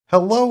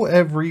Hello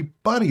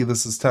everybody,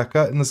 this is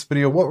TechHut. In this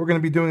video, what we're going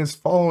to be doing is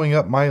following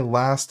up my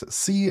last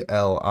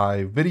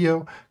CLI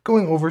video,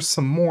 going over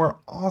some more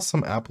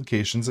awesome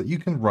applications that you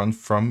can run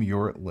from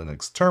your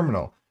Linux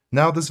terminal.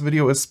 Now this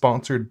video is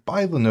sponsored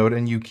by Linode,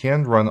 and you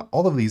can run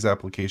all of these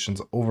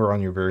applications over on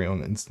your very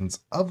own instance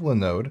of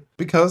Linode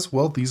because,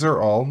 well, these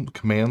are all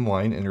command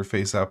line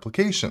interface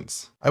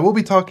applications. I will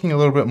be talking a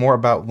little bit more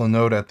about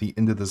Linode at the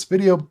end of this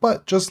video,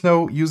 but just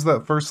know, use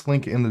that first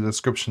link in the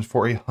description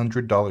for a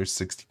 $100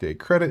 60-day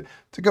credit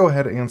to go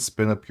ahead and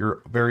spin up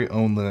your very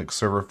own Linux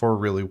server for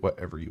really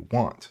whatever you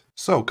want.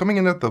 So coming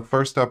in at the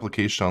first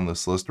application on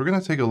this list, we're going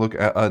to take a look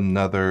at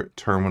another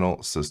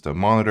terminal system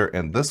monitor,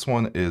 and this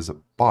one is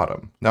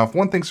Bottom. Now, if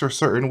one thing's for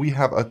certain, we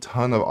have a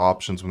ton of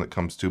options when it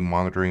comes to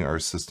monitoring our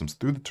systems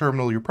through the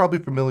terminal. You're probably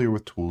familiar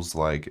with tools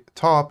like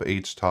Top,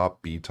 HTOP,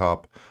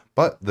 BTOP,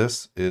 but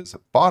this is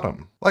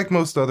Bottom. Like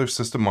most other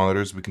system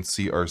monitors, we can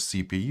see our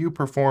CPU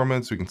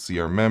performance, we can see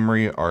our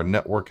memory, our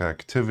network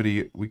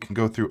activity, we can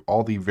go through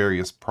all the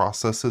various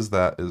processes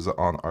that is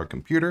on our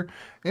computer,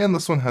 and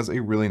this one has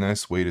a really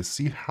nice way to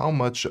see how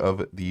much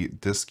of the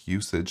disk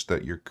usage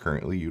that you're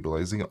currently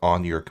utilizing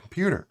on your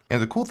computer.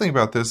 And the cool thing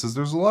about this is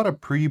there's a lot of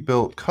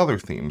pre-built color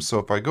themes. So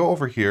if I go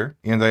over here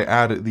and I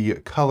add the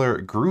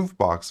color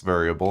groovebox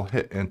variable,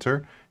 hit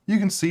enter, you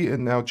can see it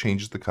now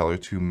changes the color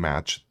to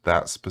match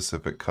that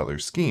specific color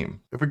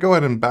scheme. If we go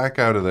ahead and back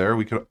out of there,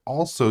 we could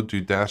also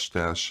do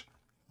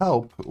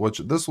 --help, which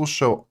this will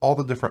show all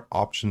the different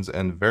options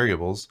and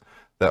variables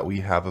that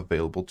we have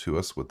available to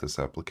us with this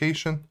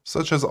application,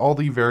 such as all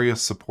the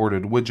various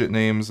supported widget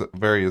names,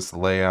 various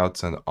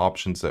layouts and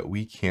options that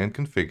we can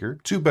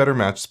configure to better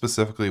match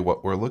specifically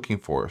what we're looking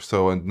for.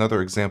 So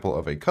another example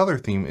of a color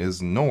theme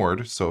is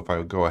Nord. So if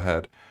I go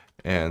ahead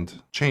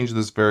and change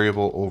this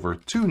variable over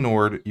to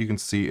Nord, you can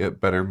see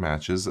it better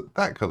matches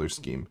that color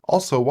scheme.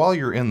 Also, while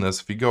you're in this,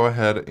 if you go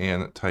ahead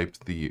and type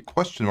the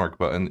question mark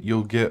button,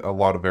 you'll get a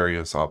lot of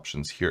various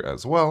options here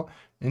as well,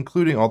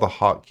 including all the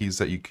hotkeys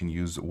that you can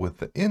use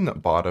within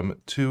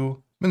Bottom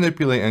to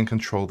manipulate and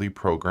control the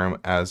program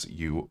as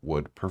you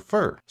would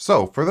prefer.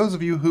 So for those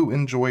of you who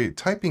enjoy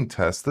typing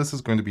tests, this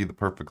is going to be the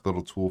perfect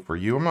little tool for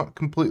you. I'm not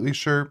completely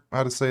sure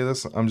how to say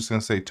this. I'm just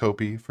going to say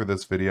toipe for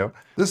this video.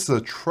 This is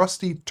a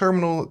trusty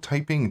terminal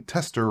typing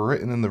tester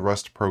written in the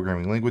Rust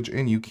programming language,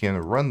 and you can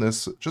run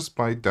this just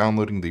by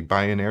downloading the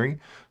binary.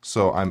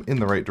 So I'm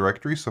in the right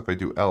directory. So if I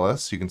do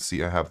ls, you can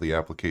see I have the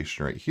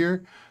application right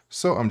here.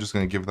 So I'm just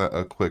going to give that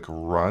a quick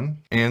run,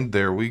 and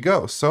there we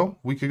go. So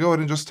we could go ahead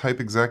and just type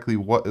exactly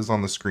what is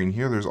on the screen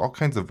here. There's all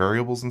kinds of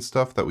variables and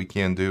stuff that we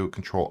can do.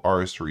 Control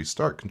R is to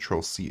restart,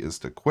 Control C is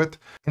to quit.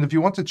 And if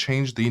you want to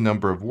change the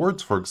number of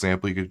words, for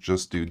example, you could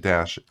just do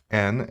 -n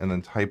and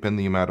then type in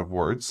the amount of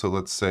words. So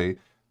let's say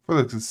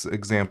for this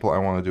example, I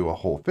want to do a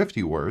whole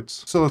 50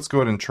 words. So let's go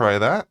ahead and try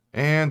that,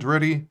 and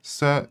ready,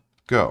 set,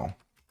 go.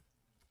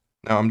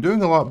 Now I'm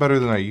doing a lot better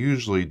than I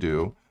usually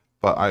do,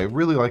 but I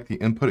really like the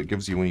input it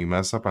gives you when you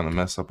mess up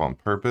on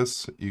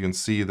purpose. You can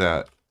see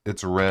that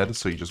it's red,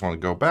 so you just want to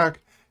go back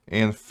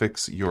and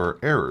fix your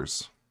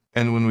errors.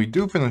 And when we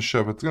do finish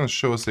up, it's going to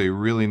show us a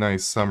really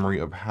nice summary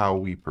of how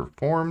we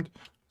performed.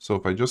 So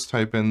if I just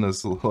type in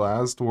this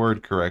last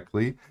word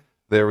correctly,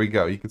 there we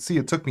go. You can see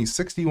it took me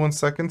 61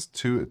 seconds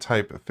to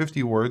type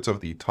 50 words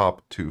of the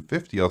top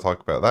 250. I'll talk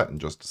about that in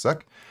just a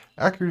sec.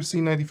 Accuracy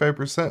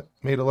 95%,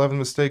 made 11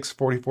 mistakes,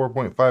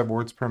 44.5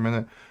 words per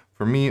minute.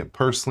 For me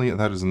personally,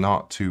 that is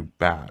not too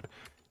bad.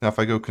 Now if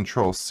I go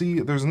Control C,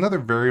 there's another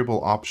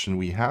variable option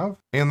we have,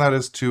 and that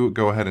is to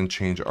go ahead and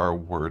change our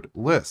word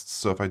lists.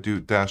 So if I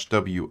do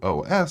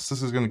 -WOS,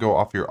 this is going to go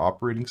off your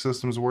operating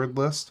system's word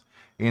list.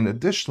 And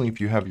additionally, if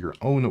you have your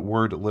own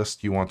word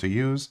list you want to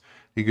use,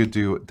 you could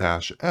do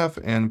 -F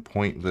and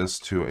point this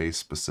to a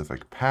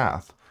specific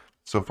path.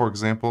 So for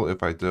example,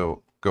 if I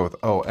go with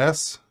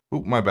OS,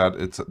 oh, my bad,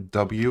 it's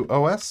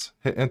WOS,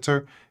 hit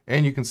enter,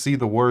 and you can see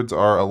the words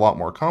are a lot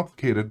more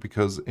complicated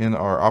because in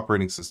our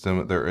operating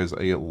system, there is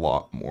a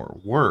lot more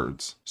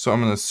words. So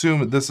I'm going to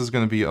assume this is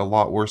going to be a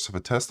lot worse of a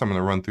test. I'm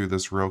going to run through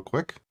this real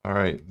quick. All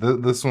right,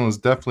 this one was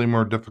definitely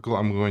more difficult.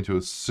 I'm going to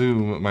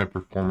assume my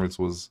performance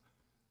was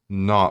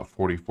not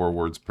 44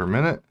 words per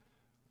minute,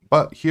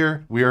 but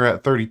here we are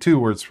at 32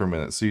 words per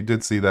minute. So you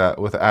did see that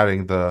with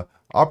adding the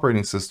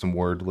operating system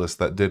word list,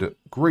 that did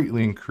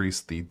greatly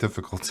increase the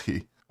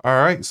difficulty. All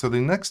right, so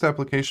the next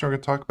application we're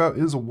going to talk about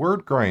is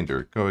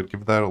wordgrinder. Go ahead,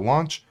 give that a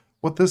launch.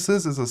 What this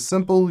is a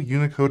simple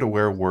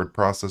Unicode-aware word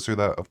processor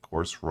that, of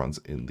course, runs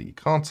in the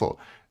console.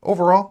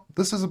 Overall,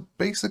 this is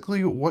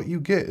basically what you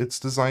get. It's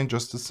designed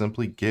just to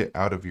simply get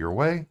out of your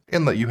way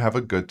and let you have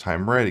a good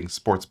time writing.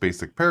 Supports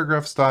basic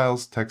paragraph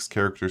styles, text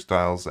character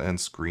styles, and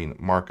screen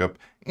markup.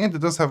 And it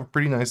does have a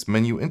pretty nice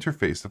menu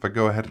interface. If I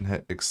go ahead and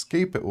hit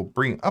escape, it will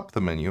bring up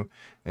the menu.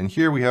 And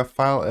here we have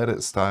file,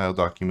 edit, style,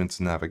 documents,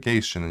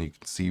 navigation, and you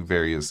can see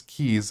various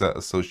keys that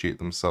associate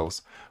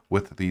themselves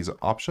with these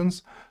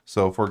options.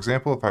 So for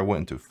example, if I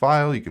went into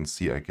file, you can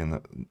see I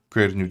can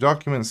create a new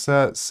document,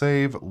 set,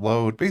 save,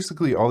 load,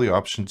 basically all the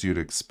options you'd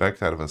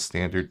expect out of a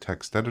standard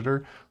text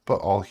editor, but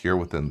all here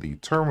within the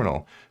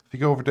terminal. If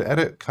you go over to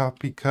edit,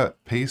 copy,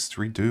 cut, paste,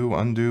 redo,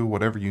 undo,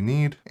 whatever you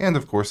need. And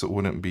of course, it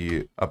wouldn't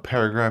be a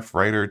paragraph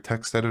writer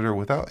text editor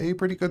without a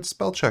pretty good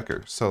spell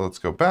checker. So let's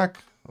go back.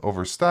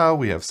 Over style,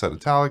 we have set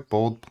italic,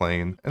 bold,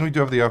 plain, and we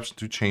do have the option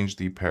to change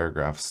the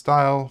paragraph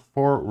style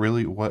for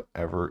really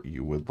whatever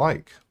you would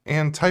like.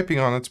 And typing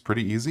on it's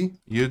pretty easy.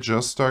 You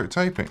just start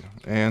typing,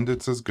 and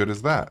it's as good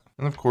as that.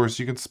 And of course,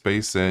 you could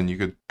space in, you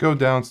could go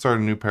down, start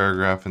a new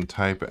paragraph, and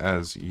type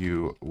as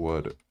you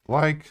would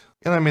like.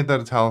 And I made that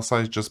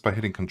italicized just by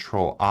hitting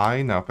Control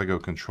I. Now if I go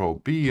Control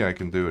B, I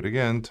can do it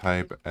again,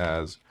 type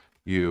as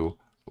you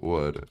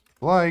would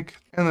like.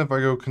 And if I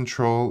go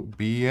Control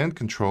B and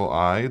Control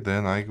I,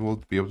 then I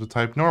will be able to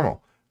type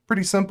normal.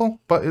 Pretty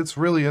simple, but it's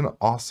really an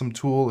awesome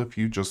tool if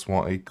you just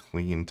want a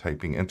clean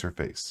typing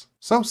interface.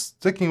 So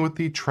sticking with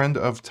the trend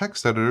of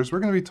text editors, we're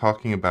going to be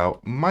talking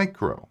about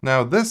Micro.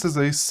 Now this is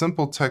a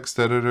simple text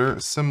editor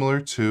similar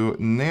to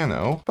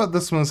Nano, but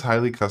this one is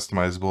highly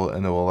customizable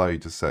and it will allow you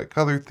to set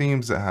color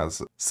themes. It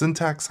has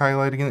syntax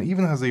highlighting and it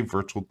even has a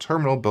virtual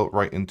terminal built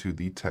right into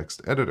the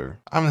text editor.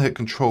 I'm going to hit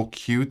Control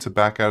Q to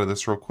back out of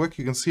this real quick.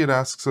 You can see it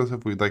asks us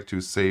if we'd like to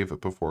save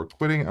before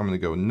quitting. I'm going to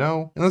go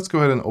no, and let's go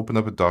ahead and open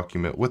up a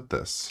document with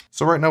this.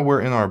 So right now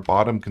we're in our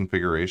bottom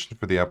configuration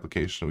for the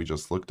application we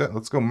just looked at.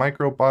 Let's go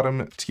Micro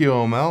bottom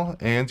TOML,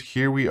 and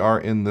here we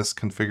are in this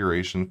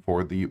configuration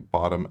for the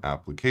bottom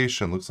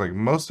application. Looks like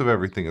most of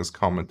everything is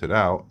commented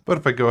out, but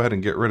if I go ahead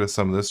and get rid of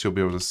some of this, you'll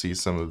be able to see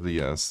some of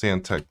the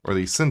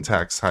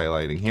syntax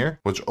highlighting here,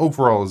 which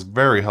overall is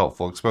very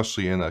helpful,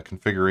 especially in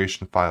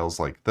configuration files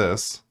like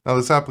this. Now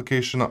this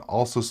application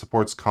also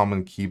supports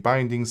common key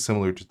bindings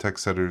similar to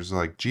text editors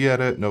like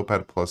gedit,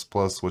 Notepad++,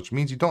 which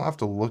means you don't have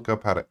to look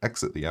up how to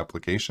exit the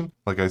application.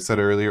 Like I said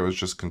earlier, it was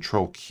just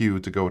Control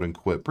Q to go and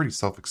quit, pretty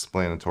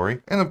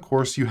self-explanatory. And of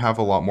course you have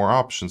a lot more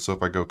options. So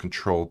if I go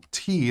Control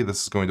T,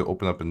 this is going to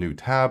open up a new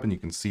tab and you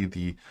can see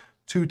the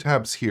two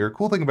tabs here.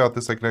 Cool thing about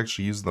this, I can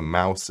actually use the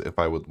mouse if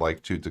I would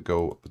like to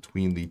go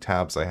between the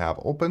tabs I have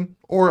open,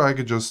 or I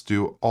could just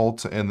do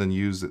Alt and then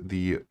use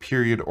the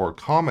period or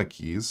comma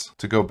keys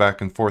to go back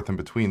and forth in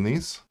between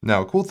these.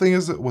 Now, cool thing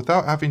is that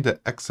without having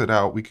to exit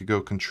out, we could go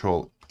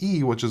Control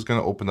E, which is going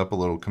to open up a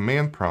little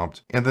command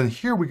prompt. And then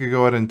here we could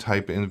go ahead and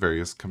type in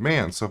various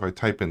commands. So if I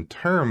type in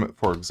term,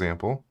 for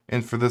example,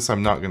 and for this,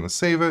 I'm not going to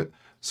save it.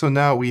 So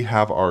now we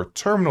have our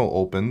terminal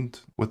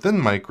opened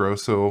within Micro,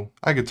 so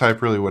I could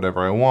type really whatever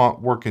I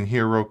want, work in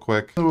here real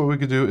quick. And what we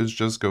could do is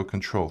just go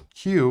Control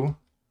Q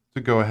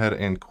to go ahead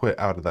and quit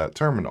out of that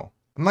terminal.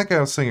 And like I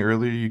was saying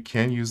earlier, you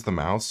can use the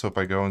mouse. So if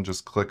I go and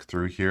just click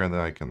through here and then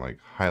I can like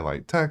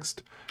highlight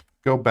text,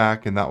 go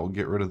back and that will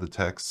get rid of the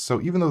text. So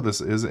even though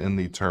this is in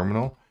the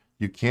terminal,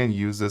 you can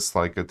use this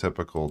like a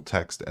typical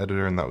text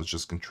editor, and that was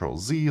just Control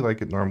Z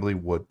like it normally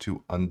would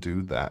to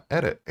undo that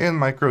edit. And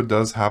Micro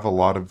does have a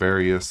lot of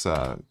various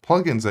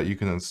plugins that you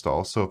can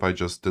install. So if I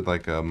just did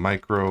like a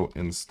Micro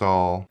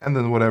install and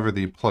then whatever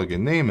the plugin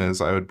name is,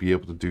 I would be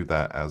able to do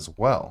that as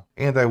well.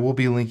 And I will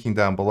be linking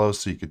down below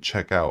so you could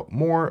check out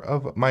more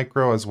of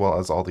Micro as well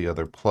as all the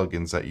other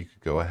plugins that you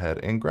could go ahead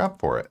and grab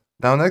for it.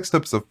 Now next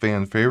up is a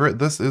fan favorite.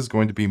 This is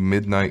going to be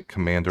Midnight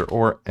Commander,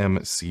 or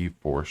MC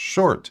for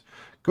short.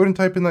 Go ahead and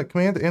type in that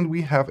command and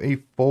we have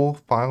a full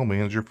file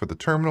manager for the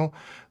terminal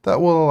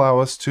that will allow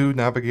us to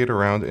navigate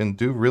around and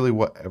do really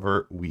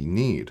whatever we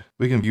need.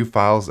 We can view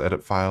files,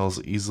 edit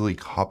files, easily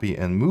copy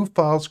and move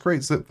files,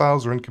 create zip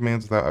files, run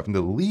commands without having to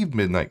leave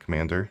Midnight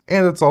Commander.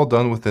 And it's all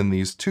done within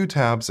these two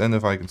tabs, and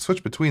if I can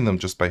switch between them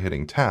just by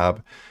hitting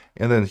tab.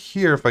 And then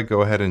here, if I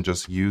go ahead and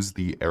just use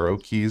the arrow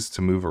keys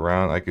to move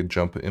around, I could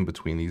jump in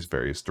between these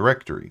various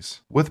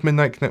directories. With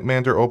Midnight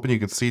Commander open, you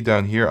can see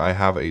down here, I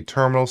have a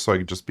terminal, so I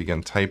can just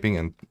begin typing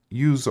and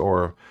use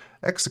or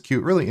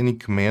execute really any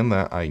command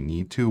that I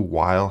need to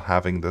while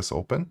having this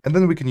open. And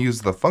then we can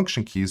use the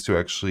function keys to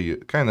actually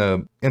kind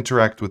of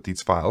interact with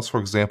these files. For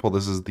example,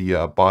 this is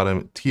the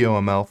bottom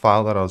TOML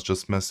file that I was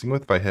just messing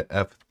with. If I hit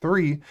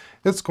F3,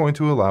 it's going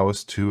to allow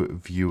us to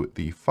view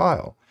the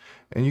file.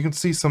 And you can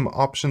see some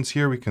options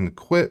here. We can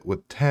quit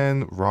with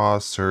 10, raw,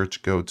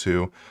 search, go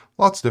to,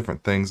 lots of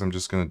different things. I'm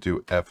just going to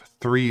do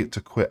F3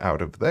 to quit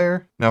out of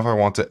there. Now, if I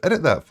want to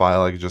edit that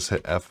file, I can just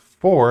hit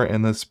F4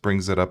 and this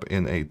brings it up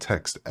in a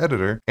text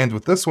editor. And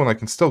with this one, I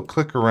can still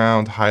click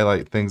around,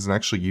 highlight things, and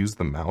actually use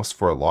the mouse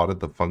for a lot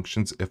of the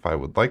functions if I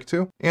would like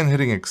to. And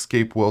hitting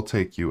escape will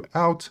take you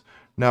out.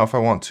 Now, if I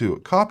want to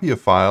copy a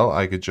file,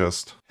 I could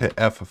just hit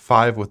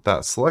F5 with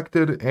that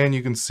selected, and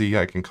you can see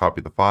I can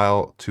copy the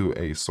file to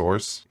a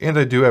source. And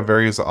I do have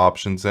various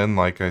options, and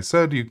like I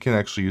said, you can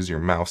actually use your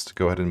mouse to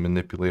go ahead and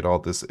manipulate all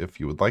this if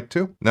you would like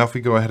to. Now, if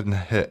we go ahead and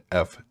hit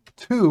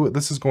F2,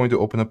 this is going to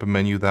open up a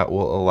menu that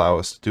will allow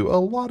us to do a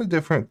lot of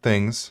different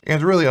things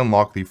and really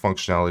unlock the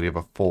functionality of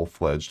a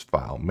full-fledged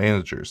file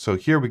manager. So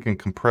here we can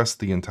compress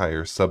the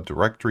entire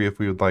subdirectory if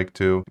we would like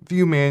to,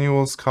 view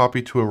manuals,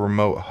 copy to a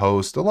remote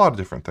host, a lot of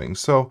different things.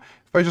 So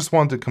if I just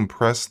wanted to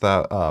compress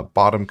that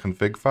bottom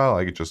config file,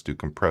 I could just do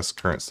compress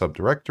current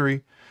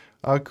subdirectory,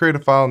 create a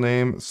file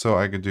name. So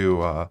I could do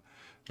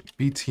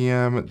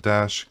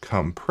btm-compress,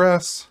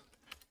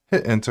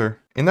 hit enter.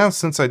 And now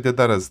since I did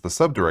that as the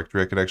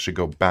subdirectory, I could actually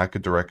go back a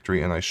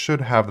directory and I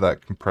should have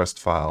that compressed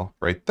file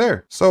right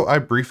there. So I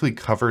briefly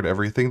covered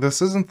everything.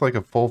 This isn't like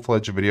a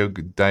full-fledged video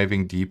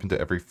diving deep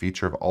into every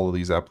feature of all of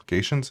these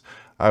applications.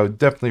 I would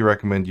definitely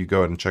recommend you go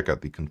ahead and check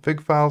out the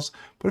config files.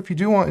 But if you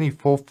do want any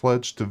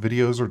full-fledged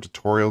videos or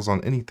tutorials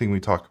on anything we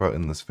talk about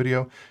in this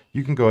video,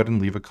 you can go ahead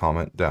and leave a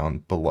comment down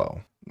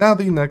below. Now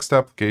the next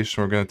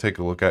application we're going to take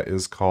a look at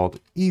is called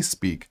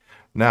espeak.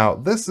 Now,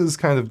 this is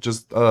kind of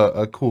just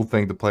a cool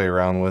thing to play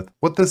around with.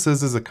 What this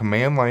is a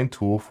command line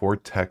tool for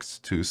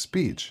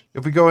text-to-speech.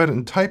 If we go ahead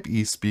and type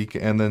espeak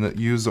and then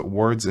use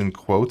words in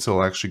quotes,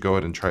 it'll actually go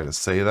ahead and try to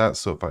say that.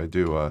 So if I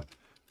do a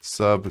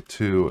sub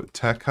to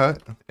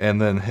TechHut and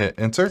then hit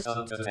enter,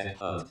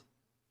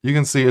 you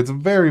can see it's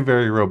very,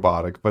 very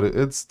robotic, but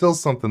it's still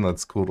something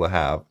that's cool to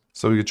have.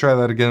 So we could try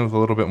that again with a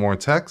little bit more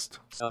text.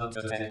 And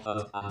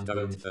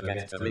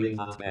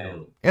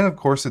of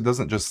course, it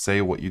doesn't just say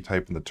what you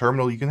type in the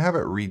terminal. You can have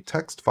it read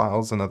text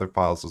files and other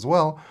files as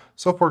well.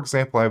 So for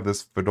example, I have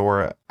this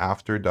fedora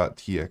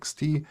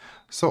after.txt.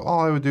 So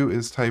all I would do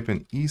is type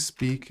in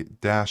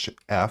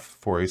espeak-f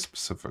for a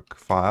specific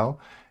file.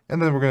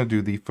 And then we're going to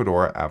do the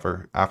fedora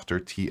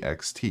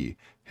after.txt.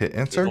 Hit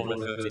enter.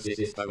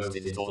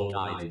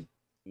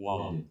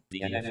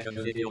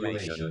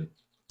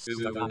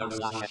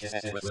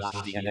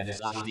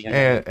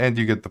 And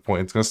you get the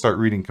point. It's going to start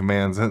reading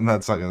commands, and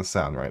that's not going to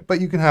sound right. But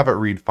you can have it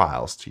read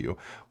files to you,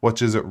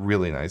 which is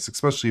really nice,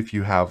 especially if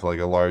you have like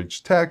a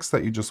large text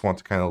that you just want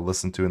to kind of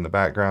listen to in the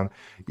background,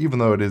 even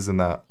though it is in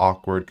that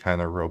awkward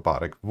kind of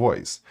robotic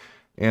voice.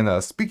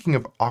 And speaking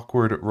of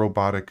awkward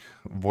robotic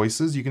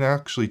voices, you can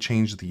actually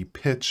change the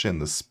pitch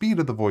and the speed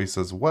of the voice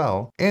as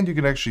well. And you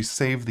can actually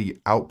save the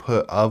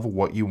output of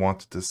what you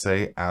wanted to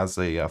say as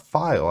a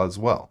file as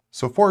well.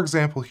 So for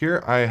example,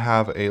 here I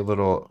have a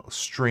little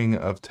string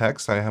of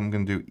text. I am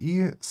going to do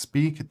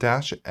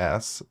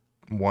espeak-s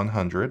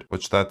 100,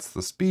 which that's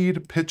the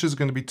speed. Pitch is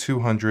going to be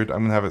 200. I'm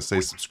going to have it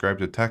say subscribe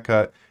to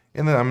TechHut.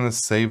 And then I'm going to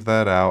save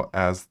that out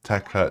as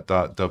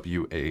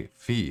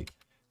techhut.wav.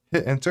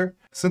 Hit enter.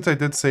 Since I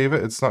did save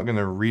it, it's not going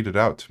to read it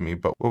out to me,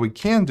 but what we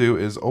can do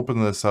is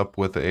open this up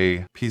with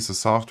a piece of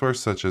software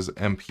such as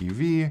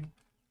mpv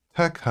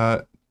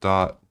techhut.wav.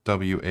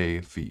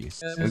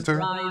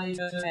 Enter.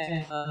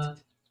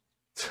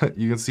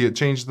 You can see it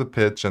changed the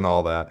pitch and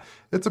all that.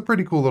 It's a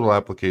pretty cool little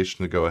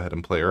application to go ahead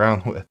and play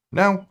around with.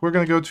 Now we're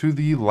going to go to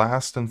the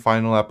last and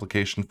final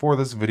application for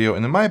this video,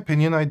 and in my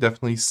opinion, I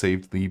definitely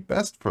saved the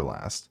best for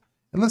last.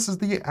 And this is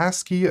the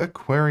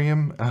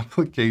asciiquarium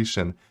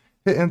application.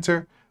 Hit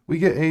enter. We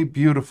get a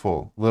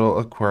beautiful little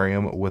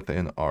aquarium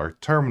within our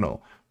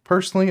terminal.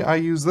 Personally, I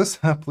use this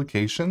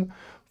application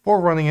for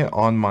running it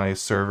on my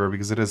server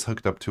because it is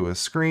hooked up to a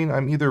screen.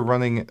 I'm either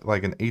running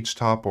like an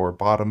HTOP or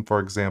bottom, for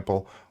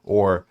example,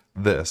 or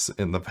this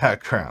in the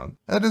background.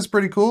 That is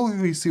pretty cool.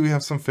 You see we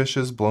have some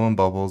fishes blowing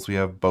bubbles. We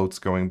have boats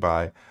going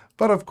by.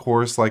 But of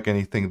course, like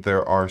anything,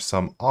 there are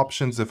some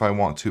options. If I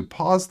want to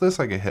pause this,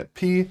 I can hit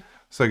P.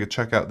 So I could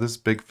check out this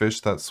big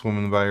fish that's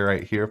swimming by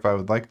right here if I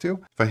would like to.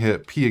 If I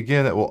hit P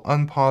again, it will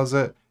unpause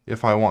it.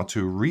 If I want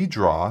to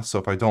redraw, so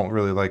if I don't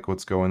really like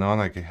what's going on,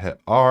 I can hit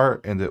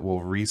R and it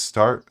will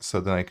restart. So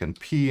then I can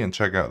P and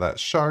check out that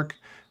shark.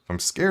 If I'm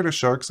scared of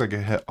sharks, I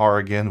can hit R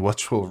again,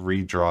 which will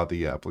redraw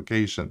the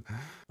application.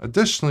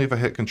 Additionally, if I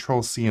hit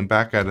Control C and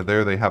back out of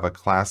there, they have a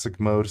classic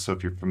mode. So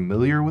if you're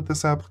familiar with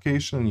this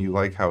application and you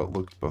like how it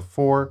looked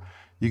before,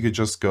 you could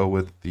just go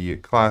with the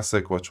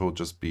classic, which will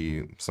just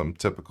be some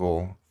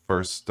typical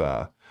first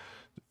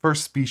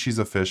species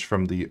of fish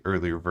from the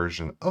earlier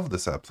version of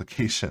this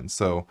application.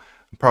 So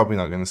I'm probably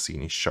not going to see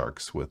any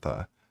sharks with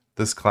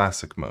this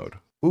classic mode.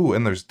 Ooh,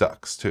 and there's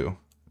ducks too.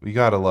 We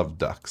gotta love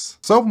ducks.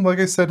 So, like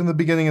I said in the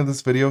beginning of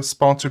this video,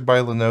 sponsored by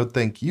Linode,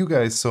 thank you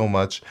guys so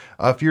much.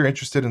 If you're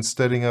interested in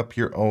setting up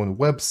your own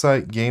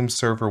website, game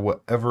server,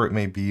 whatever it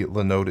may be,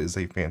 Linode is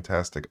a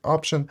fantastic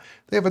option.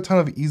 They have a ton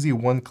of easy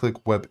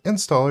one-click web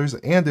installers,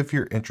 and if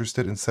you're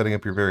interested in setting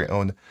up your very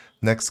own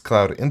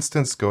Nextcloud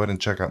instance, go ahead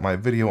and check out my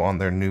video on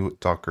their new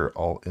Docker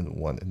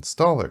all-in-one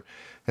installer.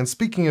 And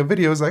speaking of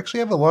videos, I actually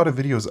have a lot of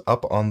videos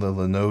up on the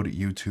Linode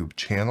YouTube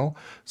channel,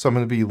 so I'm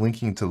going to be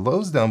linking to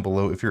those down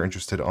below if you're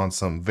interested on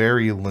some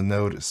very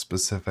Linode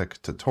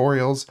specific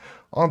tutorials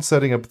on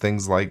setting up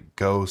things like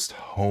Ghost,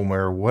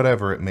 Homer,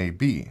 whatever it may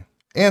be.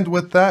 And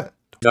with that,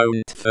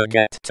 don't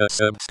forget to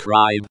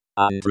subscribe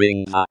and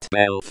ring that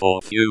bell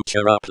for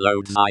future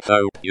uploads. I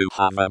hope you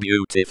have a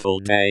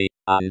beautiful day,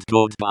 and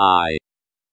goodbye.